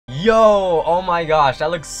Yo, oh my gosh,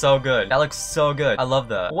 that looks so good. That looks so good. I love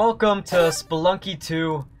that. Welcome to Spelunky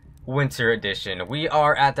 2 Winter Edition. We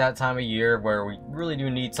are at that time of year where we really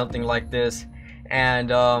do need something like this.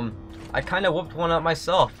 And I kind of whipped one up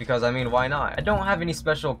myself because, I mean, why not? I don't have any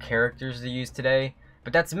special characters to use today,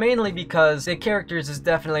 but that's mainly because the characters is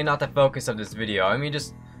definitely not the focus of this video. I mean,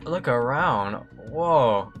 just look around.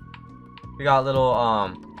 Whoa. We got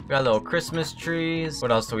little Christmas trees.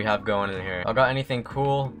 What else do we have going in here? I got anything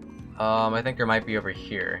cool? I think there might be over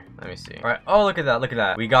here. Let me see. All right. Oh, look at that. Look at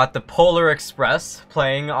that. We got the Polar Express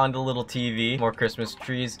playing on the little TV. More Christmas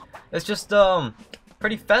trees. It's just,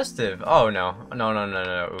 pretty festive. Oh, no.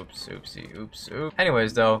 No. Oops. Oops.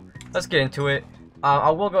 Anyways, though, let's get into it. I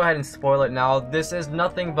will go ahead and spoil it now. This is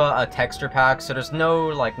nothing but a texture pack, so there's no,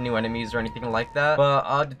 like, new enemies or anything like that.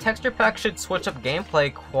 But, the texture pack should switch up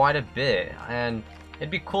gameplay quite a bit, and it'd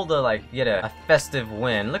be cool to, like, get a festive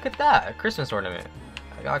win. Look at that, a Christmas ornament.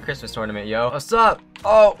 I got a Christmas ornament, yo. What's up?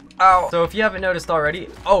 Oh, ow. So if you haven't noticed already,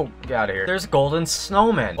 oh, get out of here. There's golden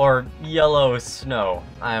snowmen, or yellow snow.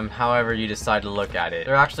 However you decide to look at it.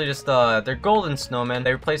 They're actually just, they're golden snowmen.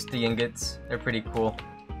 They replaced the ingots. They're pretty cool.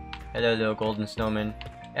 Hello, little golden snowmen.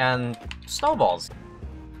 And snowballs.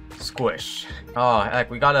 Squish. Oh,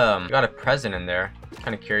 heck, we got a present in there.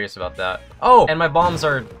 Kind of curious about that. Oh, and my bombs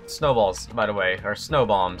are snowballs, by the way, or snow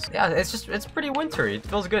bombs. Yeah, it's pretty wintry. It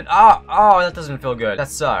feels good. Oh, that doesn't feel good. That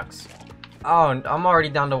sucks. Oh, I'm already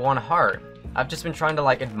down to 1 heart. I've just been trying to,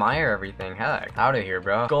 like, admire everything. Heck, out of here,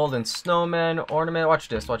 bro. Golden snowman ornament. Watch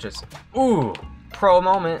this. Watch this. Ooh, pro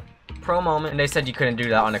moment. And they said you couldn't do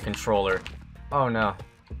that on a controller. Oh no.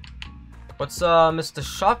 What's Mr.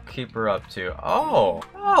 Shopkeeper up to?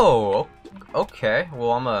 Oh, okay.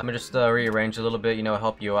 Well, I'm gonna just rearrange a little bit, you know,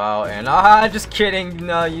 help you out. And just kidding.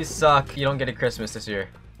 No, you suck. You don't get a Christmas this year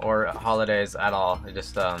or holidays at all. You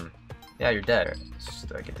just yeah, you're dead. Let's just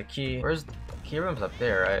get the key. Where's the key room's up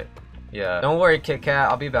there, right? Yeah. Don't worry, Kit Kat.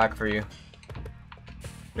 I'll be back for you.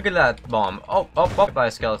 Look at that bomb. Oh. Goodbye,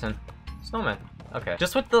 skeleton. Snowman. Okay.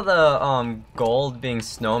 Just with the gold being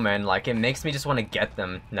snowmen, like, it makes me just want to get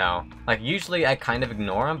them now. Like, usually I kind of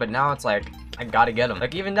ignore them, but now it's like, I gotta get them.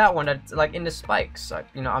 Like, even that one that's, like, in the spikes. Like,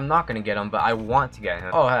 you know, I'm not gonna get him, but I want to get him.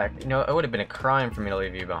 Oh, heck. You know, it would have been a crime for me to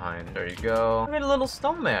leave you behind. There you go. Look at a little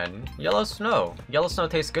snowman. Yellow snow. Yellow snow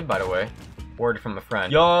tastes good, by the way. Word from a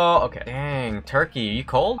friend. Yo, okay. Dang, turkey, you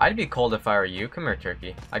cold? I'd be cold if I were you. Come here,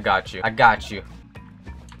 turkey. I got you.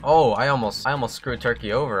 Oh, I almost screwed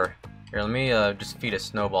turkey over. Here, let me just feed a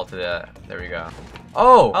snowball to that. There we go.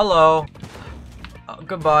 Oh, hello. Oh,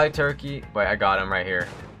 goodbye, turkey. Wait, I got him right here.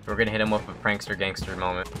 We're gonna hit him with a prankster gangster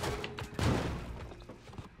moment.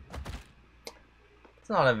 It's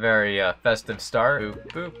not a very festive start.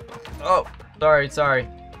 Boop. Oh, sorry.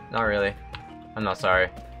 Not really. I'm not sorry.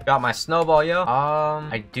 Got my snowball, yo.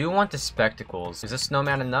 I do want the spectacles. Is this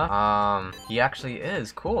snowman enough? He actually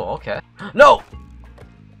is. Cool. Okay. No.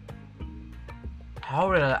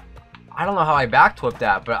 How did I don't know how I backflipped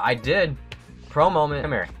that, but I did. Pro moment.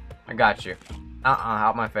 Come here. I got you.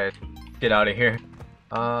 Out my face. Get out of here.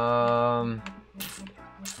 You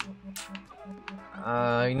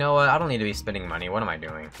know what? I don't need to be spending money. What am I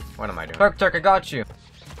doing? Turk, I got you.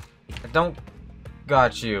 I don't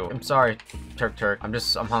got you. I'm sorry, Turk. I'm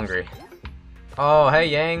hungry. Oh, hey,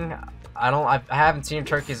 Yang. I haven't seen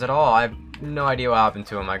turkeys at all. I have no idea what happened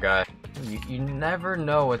to him, my guy. You never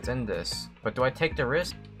know what's in this. But do I take the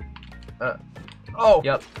risk? Oh,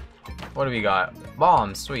 yep. What do we got?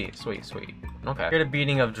 Bombs. Sweet. Okay. Hear the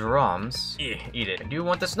beating of drums. Eat it. I do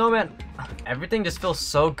want the snowman. Everything just feels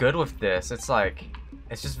so good with this. It's like,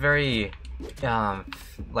 it's just very,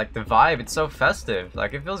 like the vibe. It's so festive.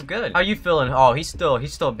 Like, it feels good. How you feeling? Oh, he's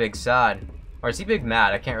still big sad. Or is he big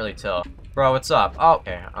mad? I can't really tell. Bro, what's up? Oh,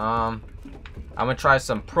 okay. I'm gonna try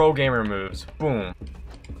some pro gamer moves. Boom.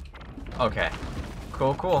 Okay.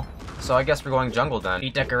 Cool. So I guess we're going jungle then.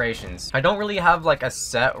 Eat decorations. I don't really have like a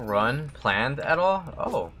set run planned at all.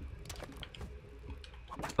 Oh.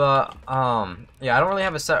 But yeah, I don't really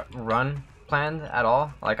have a set run planned at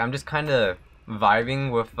all. Like, I'm just kind of vibing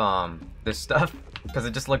with this stuff because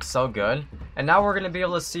it just looks so good. And now we're gonna be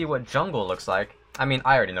able to see what jungle looks like. I mean,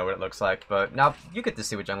 I already know what it looks like, but now you get to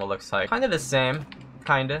see what jungle looks like. Kind of the same,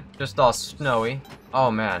 just all snowy. Oh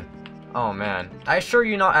man. I assure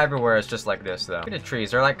you not everywhere is just like this, though. Look at the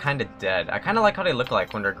trees. They're, like, kind of dead. I kind of like how they look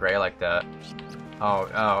like when they're gray like that. Oh.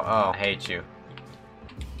 I hate you.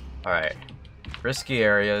 Alright. Risky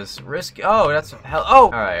areas. Oh, that's hell. Oh!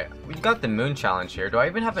 Alright. We got the moon challenge here. Do I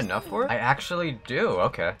even have enough for it? I actually do.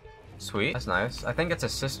 Okay. Sweet. That's nice. I think it's a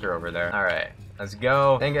sister over there. Alright. Let's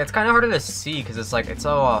go. Dang, it's kind of harder to see because it's like, it's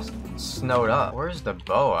all snowed up. Where's the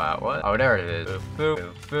bow at? What? Oh, there it is. Boop,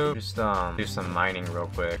 boop, boop, boop. Just, do some mining real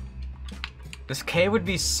quick. This cave would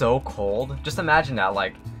be so cold. Just imagine that,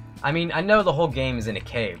 like, I mean, I know the whole game is in a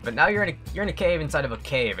cave, but now you're in a cave inside of a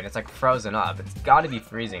cave and it's like frozen up. It's gotta be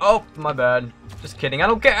freezing. Oh, my bad. Just kidding. I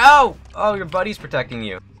don't care. Ow! Oh, your buddy's protecting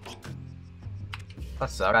you. That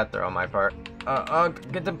sucked. Bad throw on my part.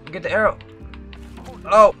 Get the arrow.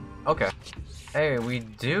 Oh, okay. Hey, we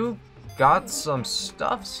do got some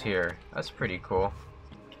stuffs here. That's pretty cool.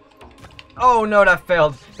 Oh no, that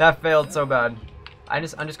failed. That failed so bad. I'm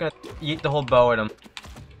just gonna eat the whole bow at him.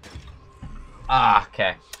 Ah,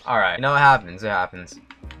 okay. Alright. You know, it happens. It happens.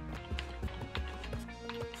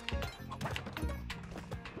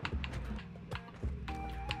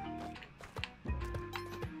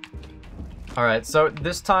 Alright, so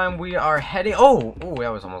this time we are heading— oh, that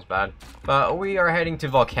was almost bad. But we are heading to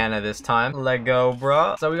Volcano this time. Let go,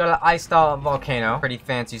 bro. So we got an iced out volcano. Pretty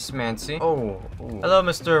fancy smancy. Oh, hello,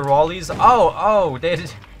 Mr. Wallies. Oh, they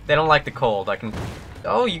don't like the cold. I can—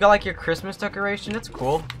 oh, you got like your Christmas decoration? That's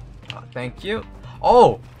cool. Thank you.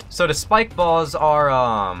 Oh, so the spike balls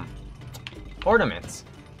are, ornaments.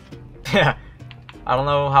 Yeah, I don't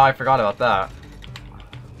know how I forgot about that.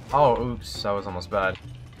 Oh, oops, that was almost bad.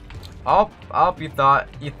 Oh, you thought.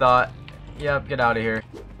 Yep, get out of here.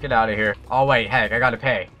 Get out of here. Oh, wait, heck, I gotta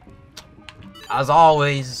pay. As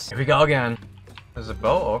always. Here we go again. There's a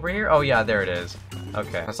boat over here? Oh, yeah, there it is.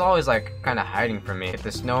 Okay. It's always, like, kind of hiding from me. Get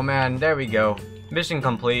the snowman. There we go. Mission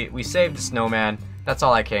complete. We saved the snowman. That's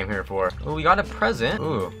all I came here for. Ooh, we got a present.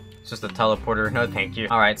 Ooh, it's just a teleporter. No, thank you.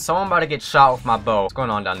 Alright, someone about to get shot with my bow. What's going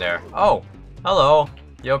on down there? Oh, hello.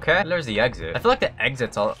 You okay? There's the exit. I feel like the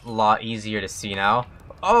exit's a lot easier to see now.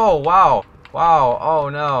 Oh, wow. Wow. Oh,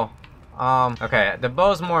 no. Okay. The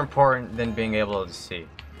bow's more important than being able to see.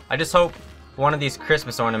 I just hope one of these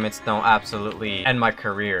Christmas ornaments don't absolutely end my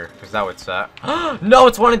career, because that would suck. No,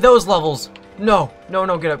 it's one of those levels. No,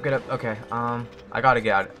 get up. Okay. I gotta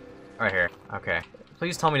get out. Right here. Okay.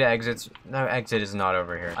 Please tell me the exit's— no, exit is not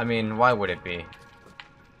over here. I mean, why would it be?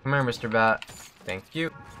 Come here, Mr. Bat. Thank you.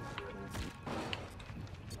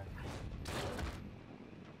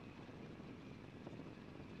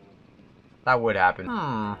 That would happen.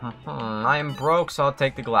 I am broke, so I'll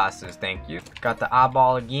take the glasses. Thank you. Got the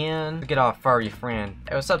eyeball again. Look at our furry friend.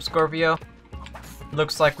 Hey, what's up, Scorpio?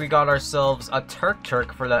 Looks like we got ourselves a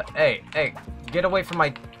Turk for the— hey, get away from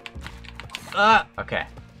my— okay.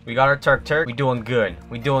 We got our Turk. We doing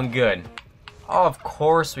good. Oh, of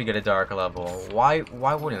course we get a dark level. Why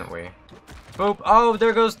wouldn't we? Boop. Oh,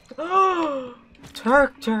 there goes—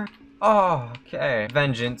 Turk. Oh, okay.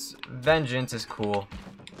 Vengeance is cool.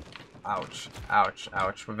 Ouch.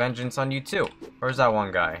 Vengeance on you too. Where's that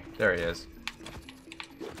one guy? There he is.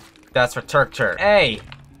 That's for Turk. Hey!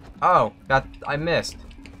 Oh, that— I missed.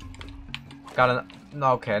 Got an—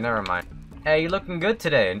 okay, never mind. Hey, you looking good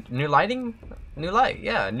today. New lighting? New light,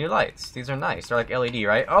 yeah, new lights. These are nice. They're like LED,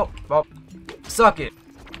 right? Oh, suck it.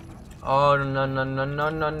 Oh, no.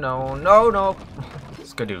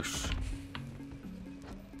 Skadoosh.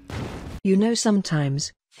 You know,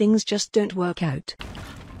 sometimes things just don't work out.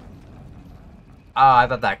 Ah, I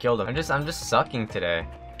thought that killed him. I'm just sucking today.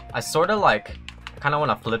 I sort of like kind of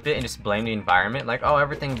want to flip it and just blame the environment. Like, oh,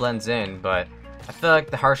 everything blends in, but I feel like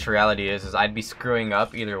the harsh reality is I'd be screwing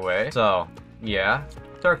up either way. So, yeah.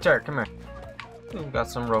 Turk, come here. Ooh, got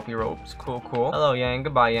some ropey ropes. Cool. Hello, Yang.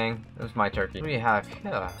 Goodbye, Yang. There's my turkey. What do we have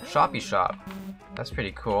here? Shoppy shop. That's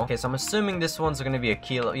pretty cool. Okay, so I'm assuming this one's gonna be a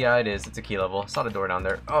key level. Yeah, it is. It's a key level. Saw the door down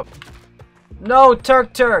there. Oh. No,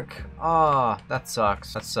 Turk! Ah, oh, that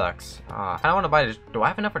sucks. I don't want to buy this. Do I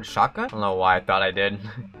have enough for the shotgun? I don't know why I thought I did.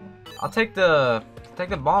 I'll take the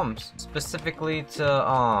bombs. Specifically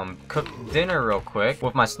to, cook dinner real quick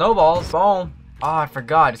with my snowballs. Boom. Oh, I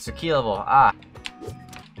forgot. It's a key level. Ah.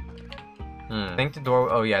 I think the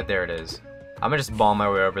door— oh yeah, there it is. I'm gonna just bomb my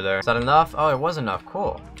way over there. Is that enough? Oh, it was enough.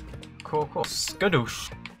 Cool.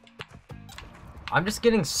 Skadoosh. I'm just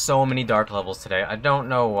getting so many dark levels today. I don't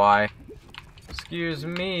know why. Excuse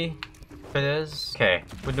me. It is. Okay,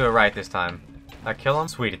 we'll do it right this time. That kill him?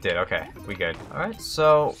 Sweet, it did. Okay, we good. Alright,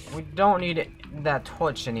 so we don't need that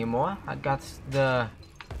torch anymore. I got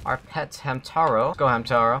our pet Hamtaro. Let's go,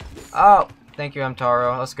 Hamtaro. Oh, thank you,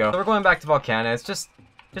 Hamtaro. Let's go. So we're going back to Volcano. It's just—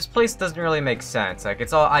 this place doesn't really make sense. Like,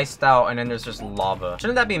 it's all iced out and then there's just lava.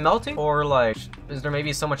 Shouldn't that be melting? Or like, is there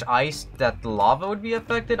maybe so much ice that the lava would be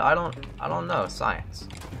affected? I don't know. Science.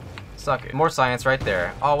 Suck it. More science right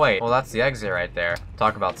there. Oh wait, well that's the exit right there.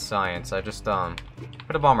 Talk about science. I just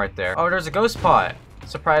put a bomb right there. Oh, there's a ghost pot.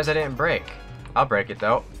 Surprised I didn't break. I'll break it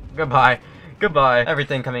though. Goodbye. Goodbye.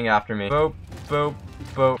 Everything coming after me. Boop, boop,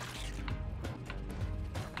 boop.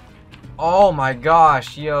 Oh my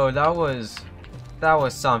gosh, yo, that was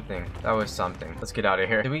something. That was something. Let's get out of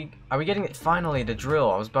here. Are we getting it finally, the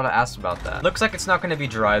drill? I was about to ask about that. Looks like it's not gonna be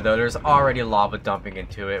dry though. There's already lava dumping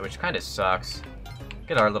into it, which kind of sucks.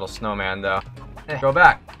 Get our little snowman though. Go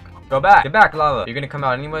back. Go back. Get back, lava. You're gonna come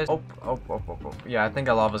out anyways? Oh. Yeah, I think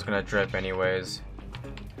that lava's gonna drip anyways.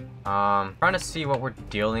 Trying to see what we're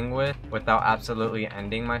dealing with without absolutely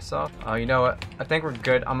ending myself. You know what? I think we're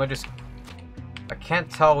good. I'm gonna just... I can't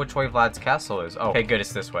tell which way Vlad's castle is. Oh, okay, good,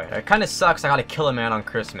 it's this way. It kind of sucks I gotta kill a man on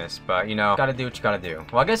Christmas, but you know, gotta do what you gotta do.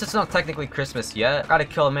 Well, I guess it's not technically Christmas yet. Gotta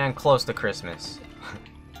kill a man close to Christmas.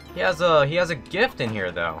 He has a gift in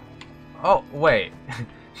here though. Oh, wait.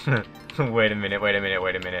 Wait a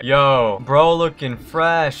minute. Yo, bro looking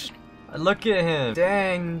fresh. Look at him.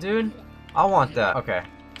 Dang, dude. I want that. Okay.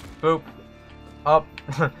 Boop. Up.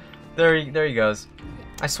 There he goes.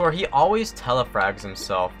 I swear he always telefrags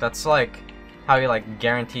himself. That's like how he like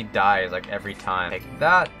guaranteed dies like every time. Take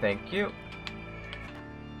that, thank you.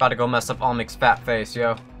 About to go mess up Almic's fat face,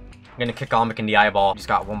 yo. I'm gonna kick Almic in the eyeball. Just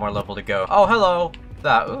got one more level to go. Oh, hello.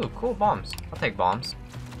 That, ooh, cool bombs. I'll take bombs.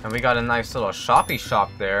 And we got a nice little shoppy shop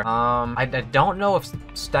there. I don't know if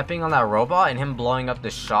stepping on that robot and him blowing up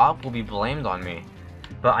the shop will be blamed on me.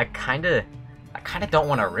 But I kinda don't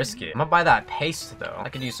want to risk it. I'm gonna buy that paste though. I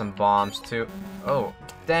could use some bombs too. Oh,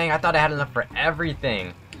 dang, I thought I had enough for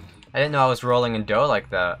everything. I didn't know I was rolling in dough like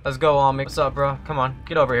that. Let's go, Almic. What's up, bro? Come on,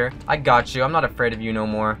 get over here. I got you. I'm not afraid of you no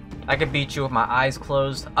more. I could beat you with my eyes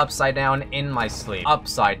closed, upside down, in my sleep.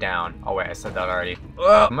 Upside down. Oh wait, I said that already.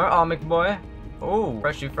 Come here, Almic boy. Oh,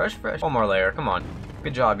 fresh. One more layer, come on.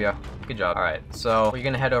 Good job, yeah. Good job. Alright, so we're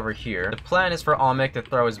gonna head over here. The plan is for Almic to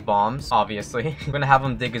throw his bombs, obviously. We're gonna have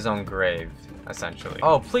him dig his own grave, essentially.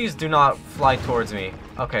 Oh, please do not fly towards me.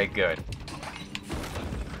 Okay, good.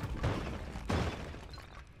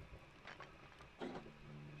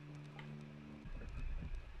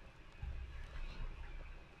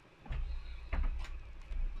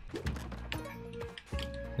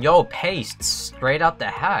 Yo, paste straight out the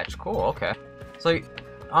hatch. Cool, okay. So,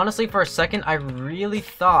 honestly, for a second, I really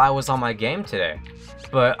thought I was on my game today.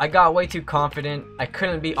 But I got way too confident. I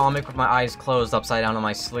couldn't beat Almic with my eyes closed upside down in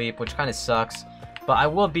my sleep, which kind of sucks. But I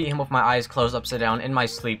will beat him with my eyes closed upside down in my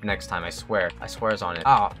sleep next time, I swear. I swear it's on it.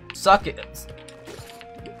 Oh, suck it.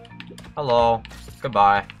 Hello.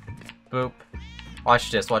 Goodbye. Boop. Watch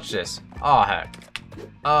this, watch this. Oh, heck.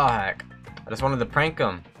 Oh, heck. I just wanted to prank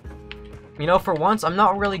him. You know, for once, I'm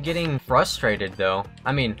not really getting frustrated, though.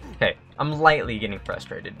 I mean, hey, I'm lightly getting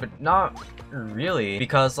frustrated, but not really,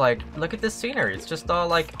 because, like, look at this scenery. It's just all,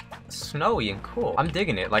 like, snowy and cool. I'm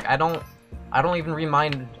digging it. Like, I don't even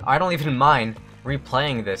mind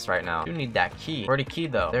replaying this right now. I do need that key. Where'd the key,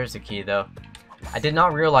 though? There's the key, though. I did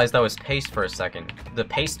not realize that was paste for a second. The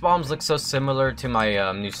paste bombs look so similar to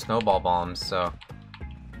my new snowball bombs, so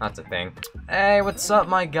that's a thing. Hey, what's up,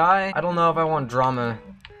 my guy? I don't know if I want drama.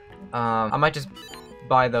 I might just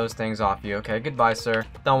buy those things off you. Okay, goodbye, sir.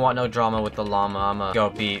 Don't want no drama with the llama. I'ma go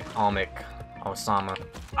beat Almic Osama.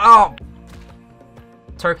 Oh!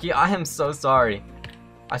 Turkey, I am so sorry.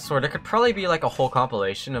 I swear, there could probably be like a whole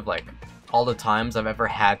compilation of like all the times I've ever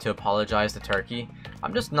had to apologize to Turkey.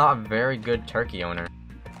 I'm just not a very good turkey owner.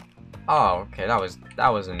 Oh, okay, that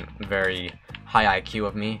wasn't very high IQ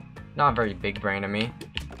of me. Not very big brain of me.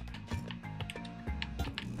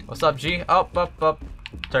 What's up, G? Up.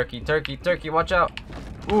 Turkey, watch out.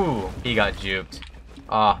 Ooh, he got juked.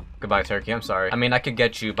 Ah, goodbye, Turkey, I'm sorry. I mean, I could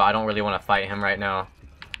get you, but I don't really want to fight him right now.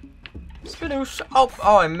 Skadoosh.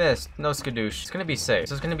 Oh, I missed. No skadoosh. It's gonna be safe.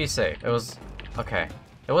 This is gonna be safe. It was... okay.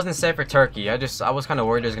 It wasn't safe for Turkey. I was kind of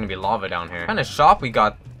worried there's gonna be lava down here. What kind of shop we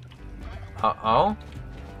got? Uh-oh.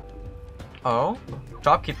 Oh?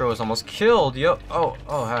 Shopkeeper was almost killed. Yo.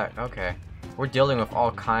 Oh, heck. Okay. We're dealing with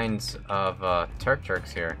all kinds of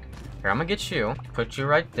Turks here. Here, I'm gonna get you. Put you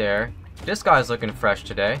right there. This guy's looking fresh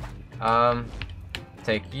today.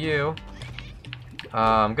 Take you.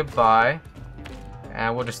 Goodbye.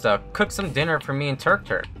 And we'll just cook some dinner for me and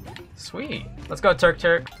Turk. Sweet. Let's go,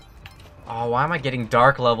 Turk. Oh, why am I getting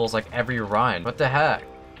dark levels like every run? What the heck?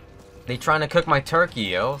 They trying to cook my turkey,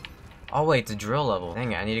 yo. Oh wait, it's a drill level.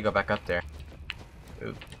 Dang it, I need to go back up there.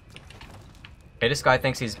 Oop. Hey, this guy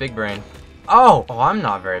thinks he's big brain. Oh, I'm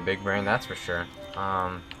not very big brain, that's for sure.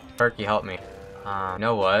 Turkey, help me. You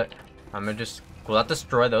know what? I'm gonna just... will that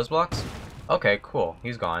destroy those blocks? Okay, cool.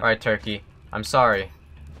 He's gone. Alright, Turkey. I'm sorry.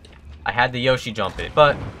 I had the Yoshi jump it.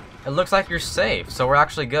 But it looks like you're safe, so we're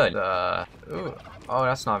actually good. Ooh. Oh,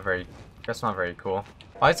 that's not very cool.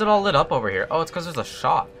 Why is it all lit up over here? Oh, it's because there's a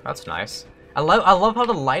shop. That's nice. I love how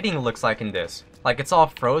the lighting looks like in this. Like, it's all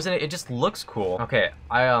frozen. It just looks cool. Okay,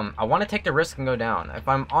 I want to take the risk and go down. If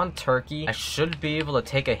I'm on Turkey, I should be able to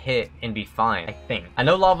take a hit and be fine, I think. I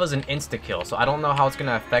know lava's an insta-kill, so I don't know how it's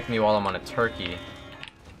gonna affect me while I'm on a Turkey.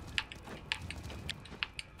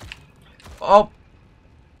 Oh!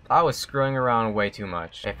 I was screwing around way too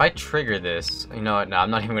much. If I trigger this, you know what? No, I'm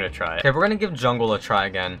not even gonna try it. Okay, we're gonna give jungle a try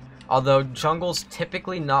again. Although jungle's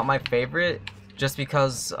typically not my favorite, just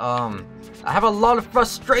because, I have a lot of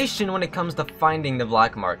frustration when it comes to finding the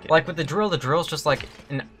black market. Like with the drill's just like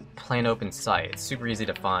in plain open sight. It's super easy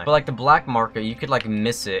to find. But like the black market, you could like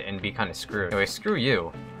miss it and be kind of screwed. Anyway, screw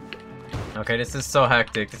you. Okay, this is so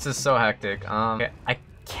hectic. This is so hectic. Okay, I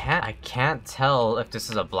can't tell if this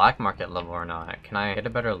is a black market level or not. Can I get a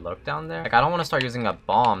better look down there? Like, I don't want to start using up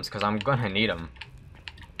bombs because I'm gonna need them.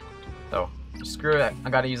 So, screw it. I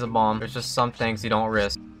gotta use a bomb. There's just some things you don't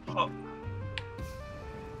risk. Oh.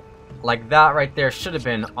 Like that right there should have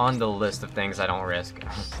been on the list of things I don't risk.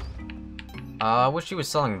 I wish he was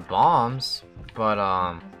selling bombs, but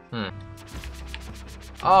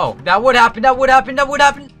Oh, that would happen. That would happen. That would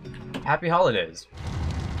happen. Happy holidays.